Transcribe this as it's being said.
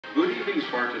Good evening,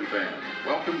 Spartan fans.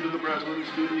 Welcome to the Breslin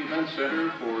Student Event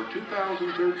Center for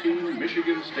 2013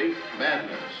 Michigan State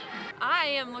Madness. I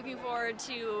am looking forward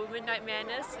to Midnight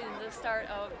Madness and the start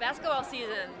of basketball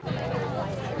season.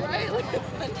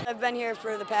 I've been here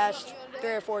for the past 3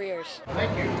 or 4 years.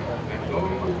 Thank you. And go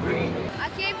green. I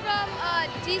came from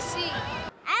DC.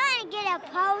 I want to get a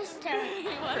poster.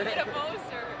 You want to get a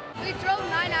poster? We drove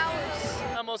 9 hours.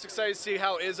 I'm most excited to see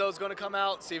how Izzo's going to come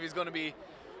out, see if he's going to be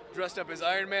dressed up as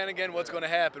Iron Man again, what's going to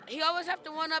happen. He always have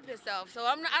to one-up himself, so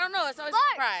I don't know, it's always a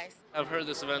surprise. I've heard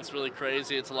this event's really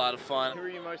crazy, it's a lot of fun. Who are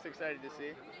you most excited to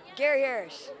see? Gary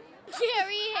Harris.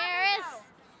 Gary Harris.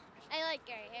 I like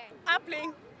Gary Harris.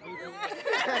 Appling.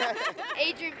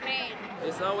 Adrian Payne.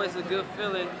 It's always a good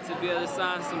feeling to be able to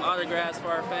sign some autographs for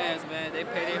our fans, man. They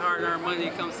pay their hard-earned money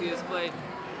to come see us play.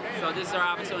 So this is our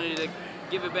opportunity to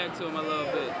give it back to them a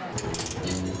little bit.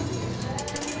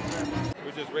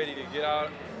 We're just ready to get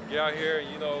out here and,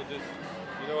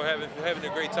 having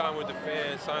a great time with the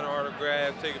fans, sign an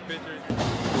autograph, take a picture.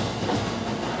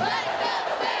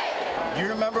 Do you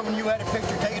remember when you had a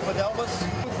picture taken with Elvis?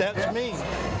 That's me.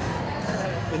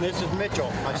 And this is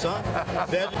Mitchell, my son.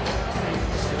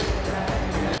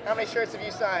 How many shirts have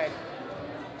you signed?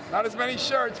 Not as many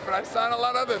shirts, but I signed a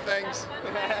lot of other things.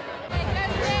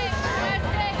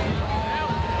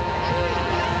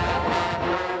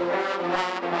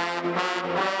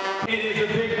 It is a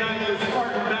big night for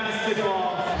Spartan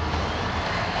basketball.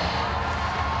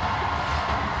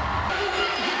 I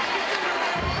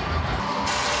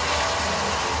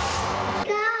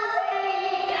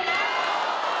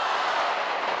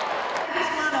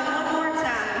just want to one more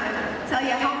time tell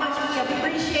you how much we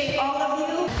appreciate all of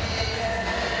you.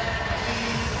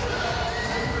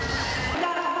 We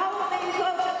got a Hall of Fame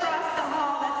coach across the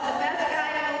hall that's the best guy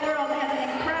in the world that has an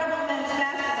incredible men's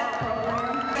basketball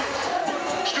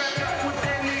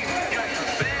program.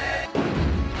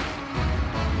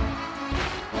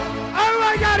 Oh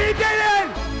my God, he did it!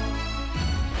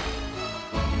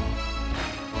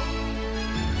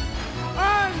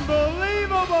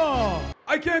 Unbelievable!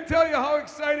 I can't tell you how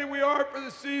excited we are for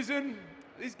the season.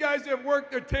 These guys have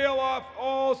worked their tail off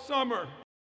all summer.